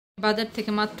বাজার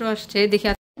থেকে মাত্র আসছে, দেখি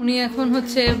উনি এখন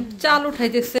হচ্ছে চাল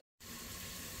উঠাইতেছে।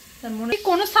 তার মনে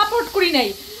কোনো সাপোর্ট করি নাই,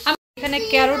 আমি এখানে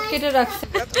ক্যারট কেটে রাখছি।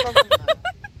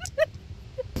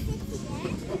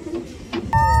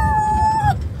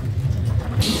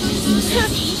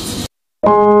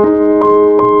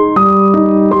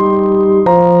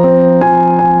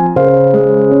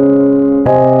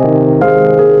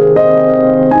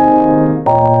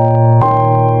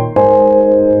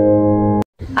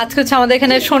 আজকে হচ্ছে আমাদের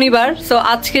এখানে শনিবার, সো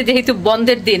আজকে যেহেতু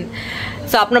বন্ধের দিন,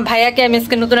 সো আপনার ভাইয়াকে আমি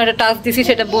আজকে নতুন একটা টাস্ক দিছি,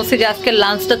 সেটা বলছি যে আজকে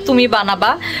লাঞ্চটা তুমি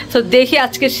বানাবা। সো দেখি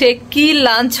আজকে সে কি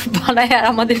লাঞ্চ বানায় আর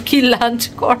আমাদের কি লাঞ্চ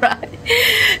করায়।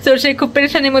 সো সে খুব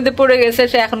পেরেশানির মধ্যে পড়ে গেছে,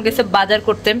 সে এখন গেছে বাজার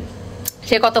করতে।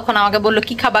 সে কতক্ষণ আমাকে বললো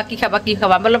কি খাবা কি খাবা কি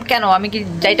খাবা, বললাম কেন, আমি কি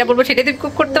যাইটা বলবো সেটাই তুমি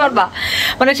কুক করতে পারবা।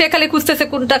 মানে সে খালি খুঁজতেছে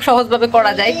কোনটা সহজভাবে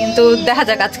করা যায়, কিন্তু দেখা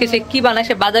যাক আজকে সে কি বানায়।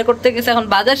 সে বাজার করতে গেছে, এখন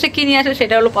বাজার সে কি নিয়ে আসে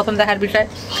সেটা হলো প্রথম দেখার বিষয়।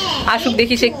 আসুক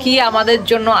দেখি সে কি আমাদের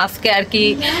জন্য আজকে আর কি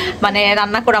মানে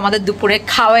রান্না করে আমাদের দুপুরে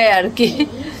খাওয়ায় আর কি।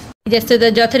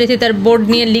 যথারীতি তার বোর্ড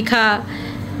নিয়ে লিখা,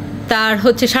 তার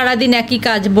হচ্ছে সারাদিন একই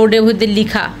কাজ বোর্ডের মধ্যে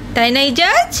লিখা, তাই না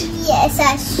ইজাজ?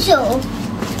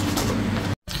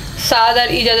 সাদ আর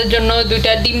ইজাজের জন্য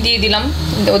 2টা ডিম দিয়ে দিলাম,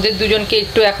 ওদের দুজনকে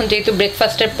একটু, এখন যেহেতু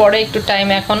ব্রেকফাস্টের পরে একটু টাইম,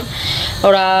 এখন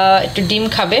ওরা একটু ডিম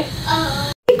খাবে।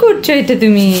 কি করছো এটা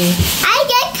তুমি?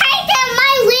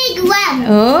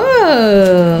 ও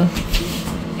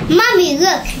মামি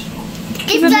look,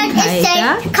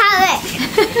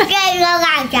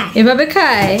 এভাবে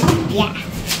খায়।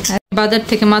 বাজার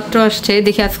থেকে মাত্র আসছে,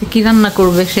 দেখি আজকে কি রান্না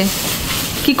করবে সে।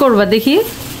 কি করবা দেখি?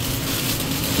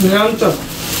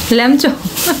 Lamp chop.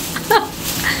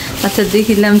 আচ্ছা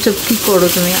দেখি ল্যাম্প চপ কি করো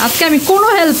তুমি। আজকে আমি কোনো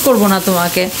হেল্প করব না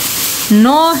তোমাকে,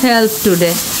 no help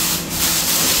today,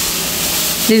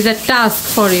 this a task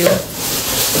for you.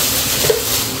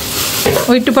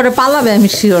 ওই একটু পরে পালাবে, আমি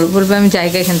শিওর, বলবে আমি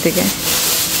জায়গা এখান থেকে।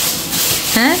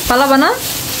 হ্যাঁ পালাবা না?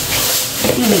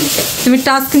 তুমি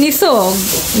টাস্ক নিছো,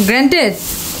 গ্র্যান্টেড।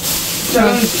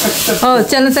 ও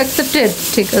চ্যালেঞ্জ অ্যাকসেপ্টেড,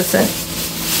 ঠিক আছে।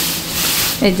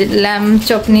 এই যে ল্যাম্প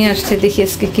চপ নিয়ে আসছে, দেখি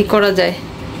আজকে কি করা যায়।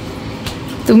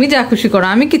 তুমি যা খুশি করো,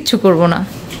 আমি কিচ্ছু করব না।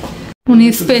 উনি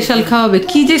স্পেশাল খাওয়াবে,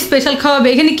 কি যে স্পেশাল খাওয়াবে।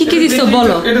 এখানে কি কি দিছো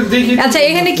বলো? আচ্ছা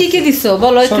এখানে কি কি দিছো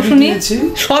বলো একটু শুনি।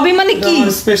 সবই মানে কি?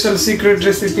 স্পেশাল সিক্রেট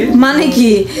রেসিপি মানে কি?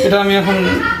 এটা আমি এখন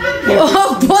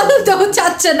বলতে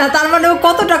চাচ্ছে না, তার মানে ও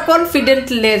কতটা কনফিডেন্ট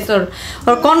লেস,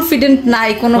 ওর কনফিডেন্ট নাই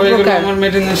কোনো প্রকার। আমার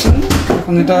মেরিনেশন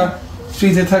এখন এটা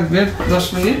ফ্রিজে থাকবে 10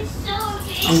 মিনিট,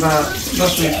 আমরা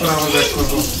 10 মিনিট পর আবার ব্যাক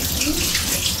করব।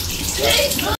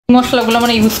 মশলাগুলো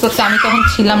মানে ইউজ করছে, আমি তখন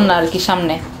ছিলাম না আর কি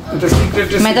সামনে,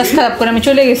 মেজাজ খারাপ করে আমি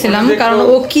চলে গেছিলাম, কারণ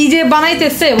ও কি যে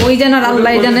বানাইতেছে ওই যেন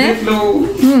আল্লাহ জানে।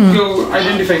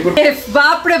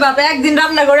 বাপরে বাপ, একদিন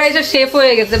রান্না করে এসে শেফ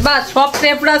হয়ে গেছে, বাস সব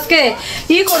শেফরা আজকে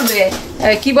ই করবে,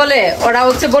 কি বলে ওরা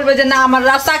হচ্ছে বলবে যে না আমার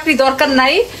চাকরি দরকার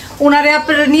নাই, উনারে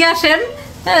আপনারা নিয়ে আসেন,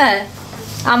 হ্যাঁ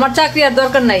আমার চাকরি আর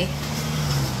দরকার নাই।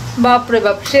 বাপরে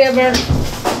বাপ, সে আবার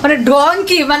মানে ঢং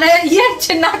কি মানে ইয়ে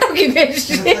নাটকই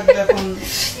বেশি।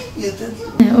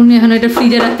 উনি এখন এটা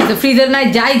ফ্রিজে রাখতেছে, ফ্রিজের নাই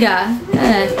জায়গা।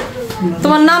 হ্যাঁ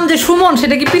তোমার নাম যে সুমন,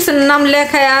 সেটা কি পিছনের নাম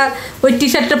লেখায় ওই টি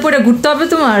শার্টটা পরে ঘুরতে হবে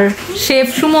তোমার, শেফ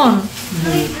সুমন।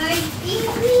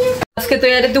 আজকে তো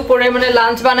এর দুপুরে মানে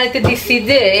লাঞ্চ বানাইতে দিচ্ছি,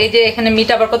 যে এই যে এখানে মিট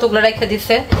আবার কতগুলো রেখে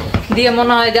দিচ্ছে, দিয়ে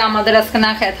মনে হয় যে আমাদের আজকে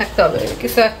না খেয়ে থাকতে হবে,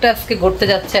 কিছু একটা আজকে ঘুরতে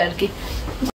যাচ্ছে আর কি।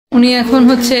 উনি এখন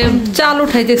হচ্ছে চাল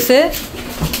উঠাইতেছে।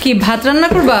 কি ভাত রান্না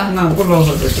করবা?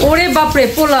 ওরে বাপরে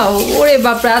পোলাও, ওরে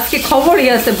বাপরে আজকে খবরই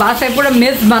আছে, বাসায় পুরো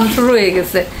মেজবান শুরু হয়ে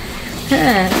গেছে।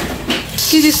 হ্যাঁ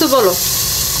কি দিছো বলো?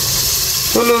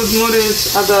 হলুদ, মরিচ,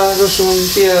 আদা, রসুন,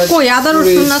 পেঁয়াজ। কই আদা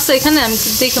রসুন আছে এখানে? আমি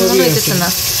দেখে মনে হইতেছে না।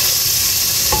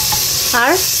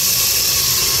 আর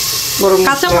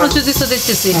কাঁচা মরিচ দিছো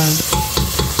দেখতেছি।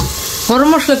 গরম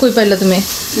মশলা কই পাইলা তুমি?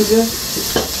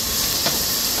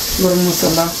 গরম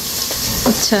মশলা।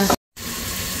 আচ্ছা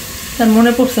তার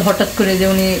মনে পড়ছে হঠাৎ করে যে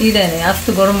উনি ই দেয়নি, আস্ত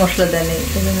গরম মশলা দেয়নি,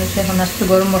 এখন আস্ত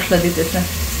গরম মশলা দিতেছে,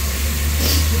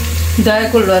 দয়া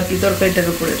করলো আর কি তরকারিটার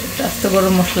উপরে আস্ত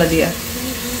গরম মশলা দিয়া।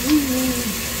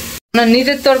 না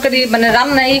নিজের তরকারি মানে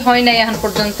রান্নাই হয় নাই এখন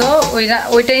পর্যন্ত,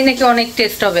 ওইটাই নাকি অনেক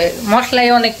টেস্ট হবে, মশলাই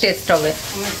অনেক টেস্ট হবে।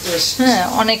 হ্যাঁ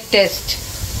অনেক টেস্ট।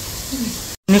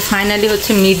 উনি ফাইনালি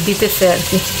হচ্ছে মিট দিতেছে আর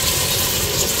কি।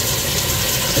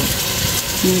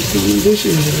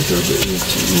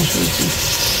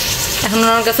 এখন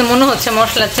ওনার কাছে মনে হচ্ছে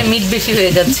মশলার চেয়ে মিট বেশি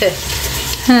হয়ে যাচ্ছে।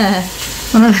 হ্যাঁ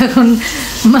ওনার এখন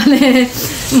মানে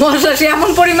মশলা সে এমন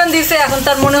পরিমাণ দিছে, এখন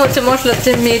তার মনে হচ্ছে মশলার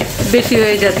চেয়ে মিট বেশি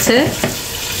হয়ে যাচ্ছে।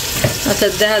 আচ্ছা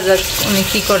দেখা যাক উনি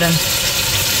কি করেন।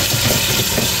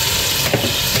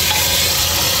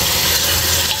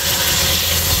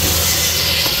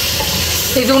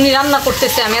 এই যে উনি রান্না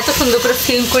করতেছে, আমি এত সুন্দর করে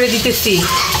ফিল্ম করে দিতেছি,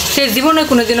 সে জীবনে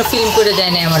কোনোদিনও ফিল্ম করে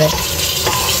যায় না আমারে।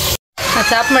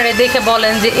 আচ্ছা, আপনারা দেখে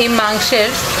বলেন যে এই মাংসের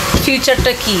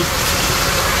ফিউচারটা কি,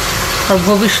 আর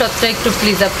ভবিষ্যৎটা একটু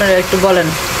প্লিজ আপনারা একটু বলেন।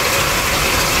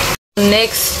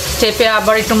 নেক্সট স্টেপে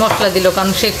আবার একটু মশলা দিল,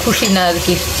 কারণ সে খুশি না আর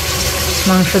কি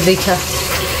মাংস দেখা।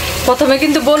 প্রথমে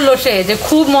কিন্তু বললো সে যে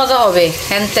খুব মজা হবে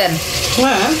হ্যান ত্যান,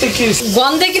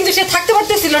 গন্ধে কিন্তু সে থাকতে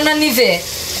পারতেছিল না নিজে।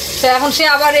 তো এখন সে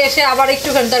আবার এসে আবার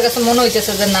একটুখানি তার কাছে মনে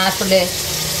হইতেছে যে না আসলে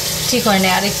ঠিক হয় না,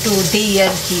 আর একটু দিই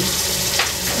আর কি।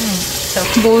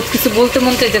 বহুত কিছু বলতে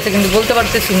মন চাইতেছে কিন্তু বলতে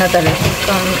পারতেছি না তারে,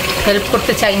 কারণ হেল্প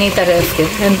করতে চাইনি তারে আজকে।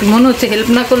 মনে হচ্ছে হেল্প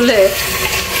না করলে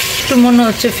একটু মনে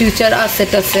হচ্ছে ফিউচার আছে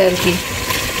টাছে আর কি।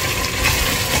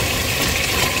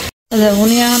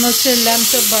 উনি এখন হচ্ছে ল্যাম্প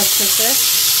চপ বাজতেছে।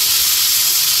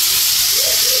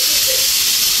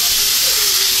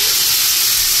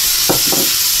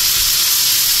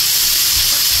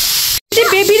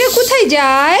 বেবিরা কোথায়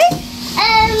যায়?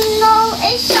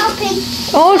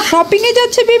 ও শপিং এ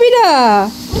যাচ্ছে বেবিরা।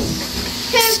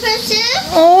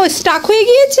 ও স্টাক হয়ে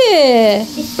গিয়েছে।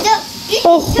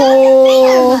 ওহো,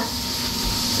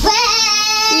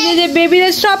 এই যে বেবিরা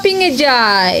শপিং এ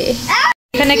যায়।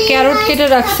 এখানে ক্যারট কেটে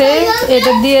রাখছে,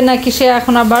 এটা দিয়ে নাকি সে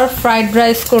এখন আবার ফ্রাইড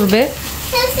রাইস করবে।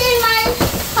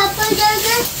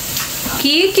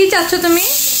 কি কি চাচ্ছ তুমি?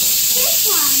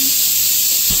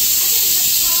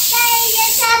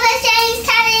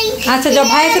 আচ্ছা যাও,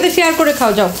 ভাইয়ের সাথে শেয়ার করে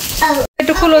খাও, যাও।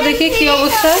 একটু খুলো দেখি কি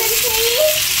অবস্থা।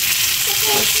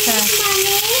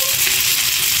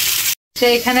 সে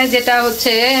এখানে যেটা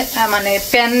হচ্ছে মানে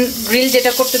প্যান গ্রিল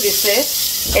যেটা করতে দিচ্ছে,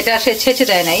 এটা সে ছেঁচে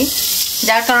দেয় নাই,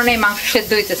 যার কারণে মাংস সেদ্ধ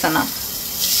হইতেছে না।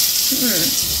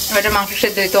 এটা মাংস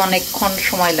সেদ্ধ হইতে অনেকক্ষণ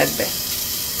সময় লাগবে।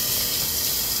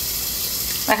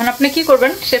 এখন আপনি কি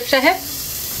করবেন শেফ সাহেব?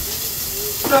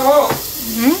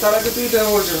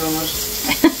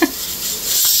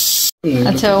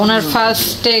 আচ্ছা, ওনার ফার্স্ট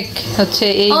টেক হচ্ছে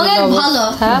এই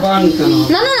অবস্থা।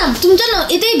 না না না, তুমি জানো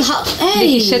এটাই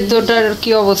এই সেদ্ধটার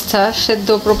কি অবস্থা, সেদ্ধ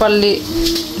প্রপারলি।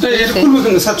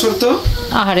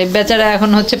 আরে বেচারা এখন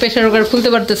হচ্ছে প্রেসার কুকার খুলতে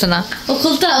পারতেছে না। ও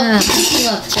খুলতে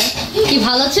কি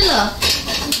ভালো ছিল।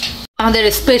 আমাদের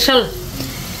স্পেশাল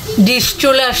ডিশ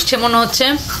চলে আসছে মনে হচ্ছে।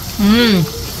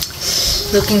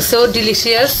 Looking so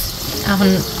delicious. এখন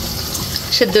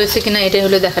সেদ্ধ হয়েছে কিনা এটাই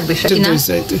হলো দেখার বিষয় কিনা।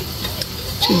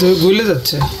 গলে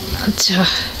যাচ্ছে। আচ্ছা,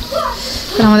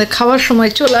 আমাদের খাওয়ার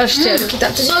সময় চলে আসছে আর কি।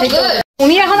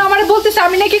 উনি এখন আমারে বলতেছে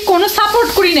আমি নাকি কোনো সাপোর্ট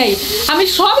করি নাই, আমি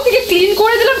সব থেকে ক্লিন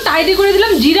করে দিলাম, টাইডি করে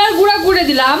দিলাম, জিরার গুঁড়া করে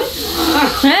দিলাম।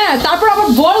 হ্যাঁ, তারপর আবার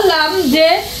বললাম যে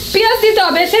পেঁয়াজ দিতে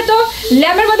হবে, সে তো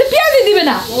ল্যামের মধ্যে পেঁয়াজই দিবে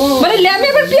না, মানে ল্যামে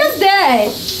আবার পেঁয়াজ দেয়।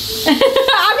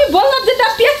 আমি বললাম যে না,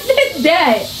 পেঁয়াজ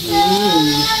দেয়।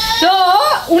 তো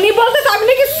উনি বলতেছে আমি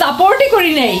নাকি সাপোর্টই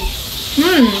করি নাই।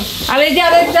 আর এই যে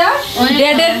আরেকটা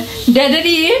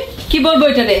ড্যাডেরই কি বলবো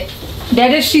এটারে,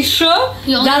 ড্যাডের শিষ্য,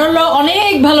 যার হলো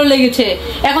অনেক ভালো লেগেছে।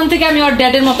 এখন থেকে আমি ওর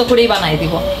ড্যাডের মতো করেই বানাই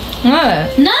দিব। হ্যাঁ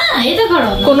না, এটা করো,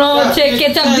 কোনো হচ্ছে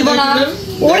কেচাপ দিব না।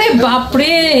 ওরে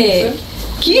বাপরে,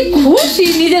 কি খুশি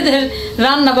নিজেদের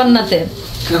রান্না বান্নাতে।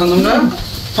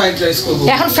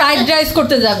 এখন ফ্রাইড রাইস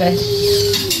করতে যাবে।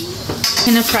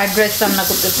 এখানে ফ্রাইড রাইস রান্না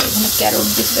করতেছে, এখানে ক্যারট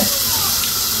দিচ্ছে।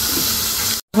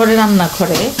 ঘরে রান্না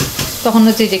করে তখন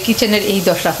হচ্ছে যে কিচেনের এই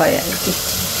দশা হয় আর কি।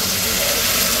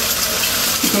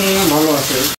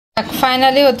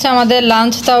 ফাইনালি হচ্ছে আমাদের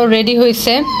লাঞ্চটাও রেডি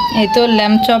হয়েছে। এই তো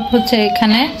ল্যাম্প চপ হচ্ছে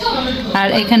এখানে, আর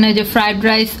এখানে যে ফ্রাইড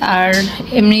রাইস আর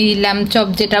এমনি ল্যাম্প চপ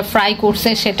যেটা ফ্রাই করছে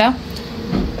সেটা,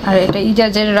 আর এটা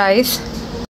ইজাজের রাইস।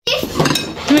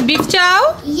 তুমি বিফ চাও?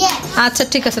 আচ্ছা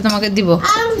ঠিক আছে, তোমাকে দিব।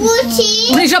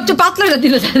 উনি সবচেয়ে পাতলাটা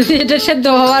দিল, এটা সেদ্ধ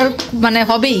হওয়ার মানে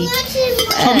হবেই।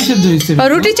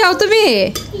 রুটি চাও তুমি?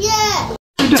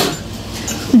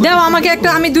 দাও আমাকে একটা,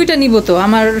 আমি দুইটা নিব তো,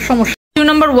 আমার সমস্যা।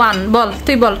 Number 1 বল,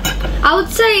 তুই বল। I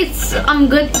would say it's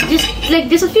good. Just like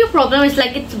there's a few problems,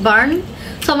 like it's burn.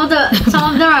 Some of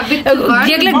them are a bit too burn.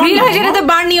 যেগুলো গ্রিল হয় সেটা তো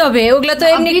বার্নই হবে, ওগুলো তো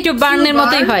এমনি একটু বার্নের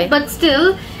মতোই হয়। But still,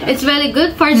 it's very good.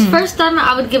 For his first time,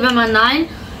 I would give him a 9.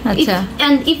 আচ্ছা।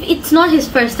 And if it's not his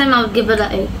first time, I would give it a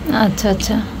 8. আচ্ছা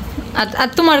আচ্ছা। আর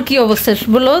তোমার কি অবস্থা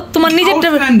বলো, তোমার নিজেরটা?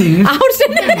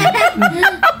 Outstanding.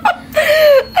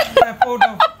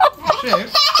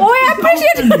 O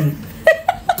appreciate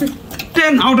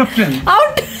 10 out of 10.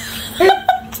 Out.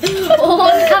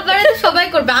 ওর খাবারে তো সবাই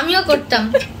করবে, আমিও করতাম।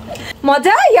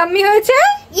 মজা, ইয়াম্মি হয়েছে?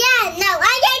 Yeah, no,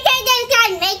 I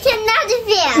can't make him not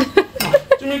feel.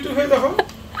 তুমি একটু খেয়ে দেখো।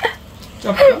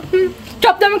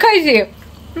 চপটা আমি খাইছি।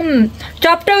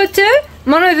 চপটা হচ্ছে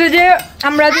মনে হচ্ছে যে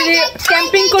আমরা যদি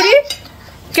ক্যাম্পিং করি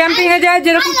ক্যাম্পিং এ যায়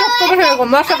যেরকম চক্কর সেরকম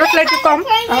মশলা টসলা একটু কম।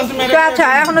 তো আচ্ছা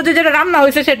এখন হচ্ছে যেটা রান্না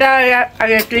হয়েছে সেটা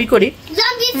আগে একটু করি।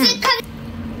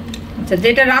 আচ্ছা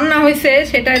যেটা রান্না হয়েছে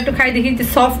সেটা একটু খাই দেখি, যে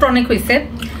সফট অনেক হয়েছে,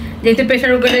 যেহেতু প্রেসার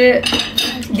কুকারে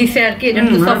দিছে আর কি, এটা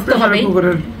একটু সফট হবে।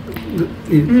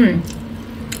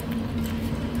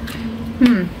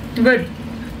 গুড,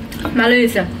 ভালো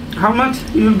হয়েছে। How much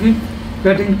you will give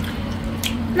rating?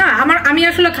 না আমি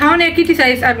আসলে খাওয়া নিয়ে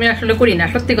ক্রিটিসাইজ আমি আসলে করি না,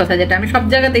 সত্যি কথা যেটা। আমি সব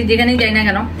জায়গাতেই যেখানেই যাই না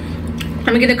কেন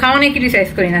আমি কিন্তু খাওয়া নিয়ে ক্রিটিসাইজ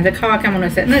করি না, যে খাওয়া কেমন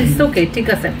হয়েছে। না ইটস ওকে, ঠিক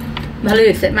আছে, ভালোই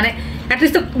হয়েছে, মানে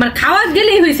অ্যাটলিস্ট তো মানে খাওয়া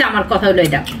গেলেই হয়েছে, আমার কথা হলো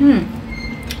এটা।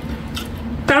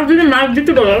 তার যদি মার্ক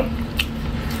দিতে বলো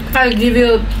আই গিভ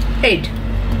ইউ 8।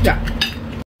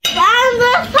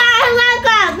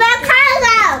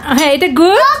 হ্যাঁ এটা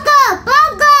গুড।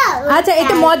 আচ্ছা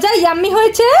এটা মজা ইয়াম্মি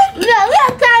হয়েছে।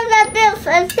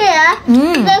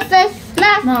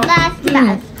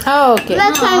 ওকে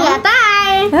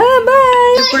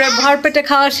দুপুরে ভর পেটে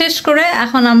খাওয়া শেষ করে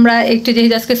এখন আমরা একটু,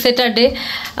 যেহেতু আজকে স্যাটারডে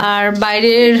আর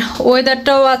বাইরের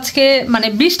ওয়েদারটাও আজকে মানে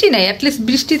বৃষ্টি নাই, অ্যাটলিস্ট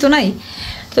বৃষ্টি তো নাই,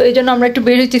 তো এই জন্য আমরা একটু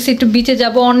বের হইতেছি, একটু বিচে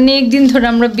যাব। অনেক দিন ধরে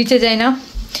আমরা বিচে যাই না,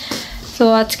 তো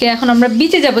আজকে এখন আমরা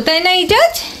বিচে যাব, তাই না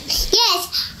Ijaz? Yes,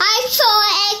 I saw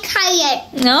a kayak.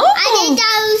 No. And it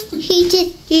does.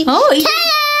 Oh,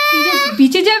 Ijaz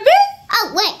বিচে যাবে? Oh,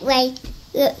 wait.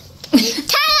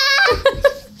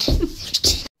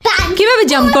 কিভাবে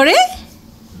জাম্প করে?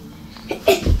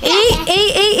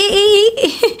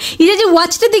 এই যে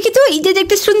ওয়াচটা দেখি তো, এই যে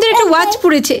একটা সুন্দর একটা ওয়াচ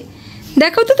পড়েছে,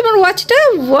 দেখো তো তোমার ওয়াচটা।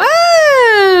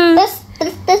 ওয়াও,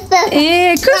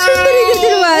 খুব সুন্দর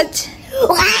এই ওয়াচ।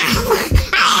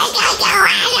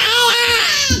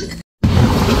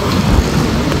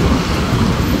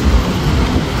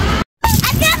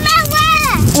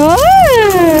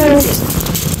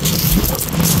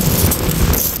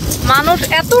 মানুষ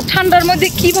এত ঠান্ডার মধ্যে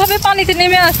কিভাবে পানিতে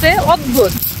নেমে আসে,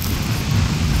 অদ্ভুত।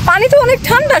 পানি তো অনেক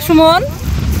ঠান্ডা সুমন,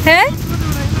 হ্যাঁ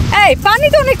এই পানি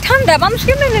তো অনেক ঠান্ডা, মানুষ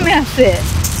কেমনে নেমে আসে?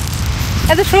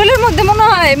 এত শরীরের মধ্যে মনে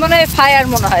হয় ফায়ার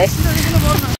মনে হয়।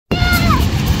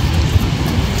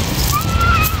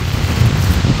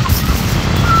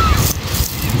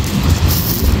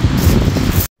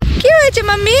 কি হয়েছে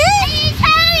মাম্মি?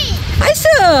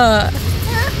 আইসো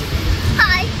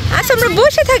আসো, আমরা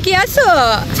বসে থাকি, আসো।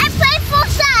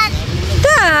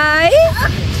 তাই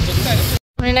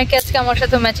উনি নাকি আজকে আমার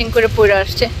সাথে ম্যাচিং করে পরে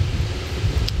আসছে।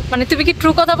 মানে তুমি কি ট্রু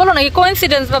কথা বলো নাকি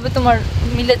কোইন্সিডেন্স ভাবে তোমার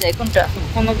মিলে যায়? কোনটা?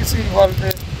 কোনো কিছু বলতে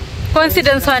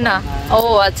কোইন্সিডেন্স হয় না? ও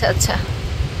আচ্ছা আচ্ছা।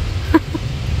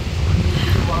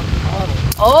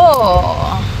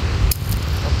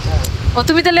 ও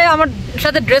তুমি তাহলে আমার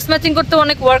সাথে ড্রেস ম্যাচিং করতে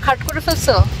অনেক ওয়ার্ক হার্ড করে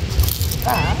ফেলছো।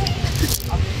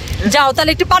 যাও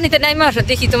তাহলে একটু পানিতে নাইমে আসো,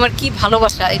 দেখি তোমার কি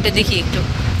ভালোবাসা, এটা দেখি একটু।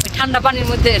 ওই ঠান্ডা পানির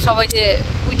মধ্যে সবাই যে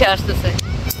উঠে আসতেছে।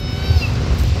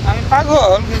 আমি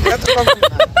পাগল, কিন্তু এত পাগল না।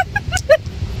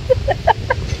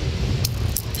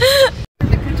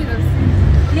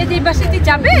 এই বাসাতে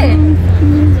যাবে?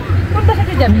 কোন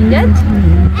বাসাতে যাবে?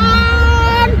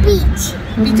 Beach.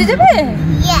 বিচে যাবে?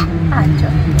 Yeah. আচ্ছা।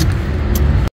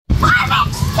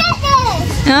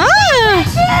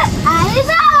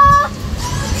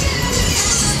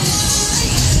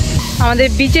 আমাদের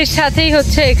বিচের সাথেই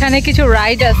হচ্ছে এখানে কিছু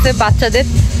রাইড আছে বাচ্চাদের,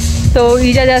 তো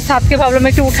ইজাজ সাথে ভাবলাম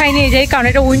একটু উঠাই নিয়ে যাই, কারণ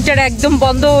এটা উইন্টার একদম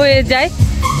বন্ধ হয়ে যায়।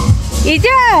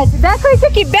 ইজাজ দেখো এটা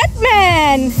কি,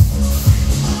 ব্যাটম্যান।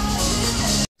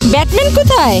 ব্যাটম্যান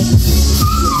কোথায়?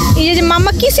 এই যে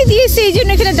মাম্মা কিসে দিয়েছে এই জন্য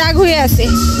এখানে দাগ হয়ে আছে।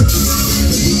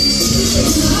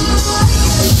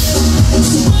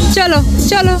 চলো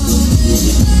চলো,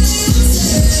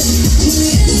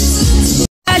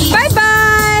 bye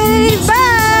bye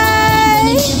bye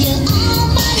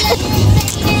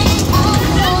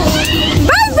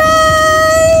bye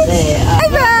bye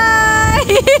bye.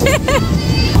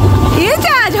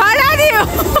 Ijaz, how are you?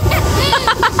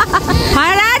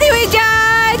 How are you,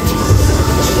 Ijaz?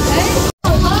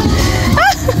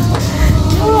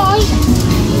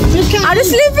 Are you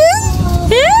sleeping?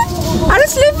 Are you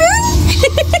sleeping?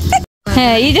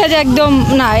 হ্যাঁ ইজাজ একদম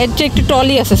না, এর একটু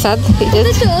টলি আছে সাদ।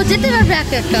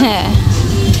 হ্যাঁ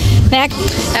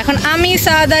এখন আমি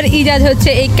সাদ আর ইজাজ হচ্ছে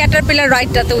এই ক্যাটারপিলার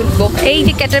রাইডটাতে উঠবো। এই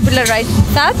যে ক্যাটারপিলার রাইড,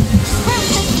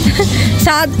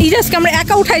 সাদ ইজাজকে আমরা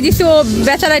একা উঠাই দিছি, ও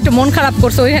বেচারা একটু মন খারাপ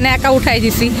করছে, ওইখানে একা উঠাই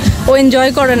দিছি, ও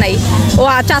এনজয় করে নাই, ও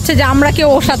চাচ্ছে যে আমরা কেউ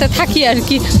ওর সাথে থাকি আর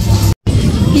কি।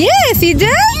 Yes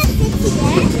Ijaz,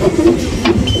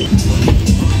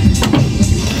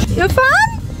 you fun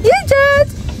Ijaz,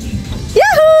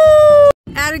 Yahoo.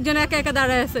 আরেকজন একা একা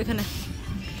দাঁড়ায় আছে এখানে।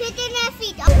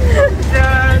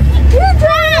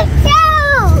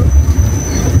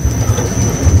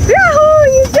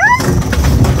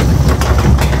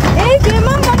 এই যে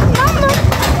মাম্মা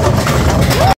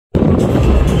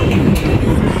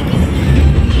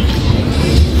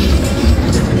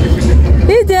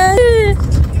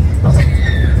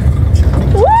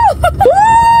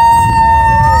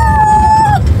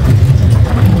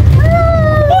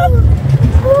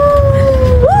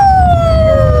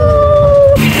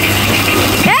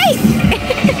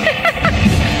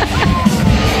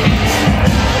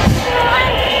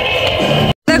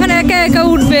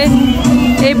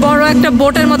একটা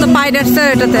বোটের মতো পাইরেটসের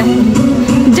এটাতে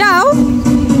যাও।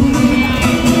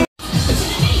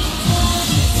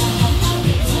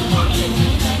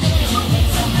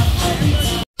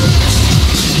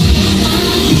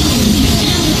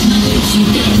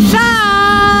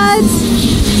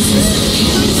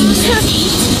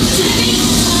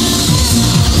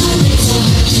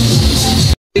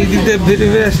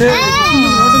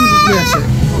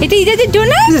 এটা ইজাজের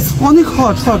ডোনাট অনেক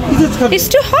hot hot it's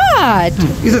too hot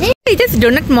Ijaz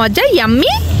donut মজা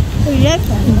yummy Yes.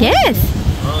 Yes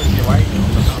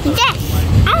Yes.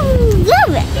 I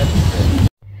love it.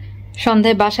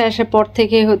 সন্ধ্যায় বাসায় আসার পর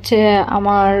থেকে হচ্ছে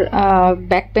আমার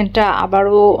ব্যাক পেনটা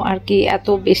আবারও আর কি এত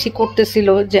বেশি করতেছিল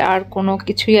যে আর কোনো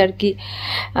কিছুই আর কি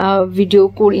ভিডিও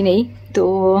করি নেই। তো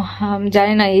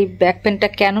জানি না এই ব্যাক পেনটা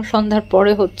কেন সন্ধ্যার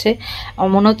পরে হচ্ছে,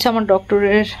 মনে হচ্ছে আমার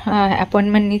ডক্টরের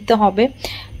অ্যাপয়েন্টমেন্ট নিতে হবে।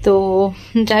 তো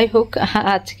যাই হোক,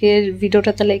 আজকের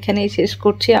ভিডিওটা তাহলে এখানেই শেষ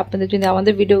করছি। আপনাদের যদি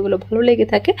আমাদের ভিডিওগুলো ভালো লেগে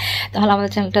থাকে তাহলে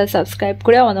আমাদের চ্যানেলটা সাবস্ক্রাইব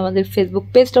করে আমাদের ফেসবুক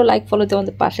পেজটাও লাইক ফলোতে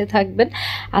আমাদের পাশে থাকবেন।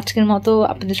 আজকের মতো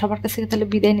আপনাদের সবার কাছ থেকে তাহলে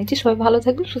বিদায় নিচ্ছি। সবাই ভালো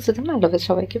থাকবেন, সুস্থ থাকবেন। আল্লাহ হাফেজ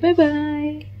সবাইকে, বাই বাই।